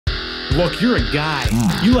Look, you're a guy.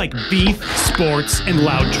 You like beef, sports, and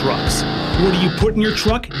loud trucks. What do you put in your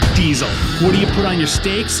truck? Diesel. What do you put on your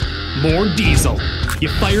steaks? More diesel. You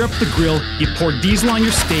fire up the grill, you pour diesel on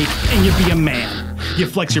your steak, and you be a man. You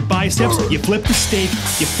flex your biceps, you flip the steak,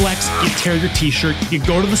 you flex, you tear your t-shirt, you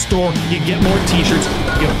go to the store, you get more t-shirts,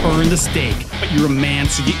 you burn the steak, but you're a man,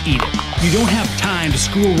 so you eat it. You don't have time to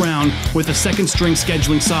screw around with a second-string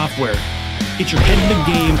scheduling software. Get your head in the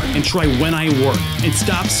game and try When I Work, and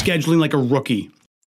stop scheduling like a rookie.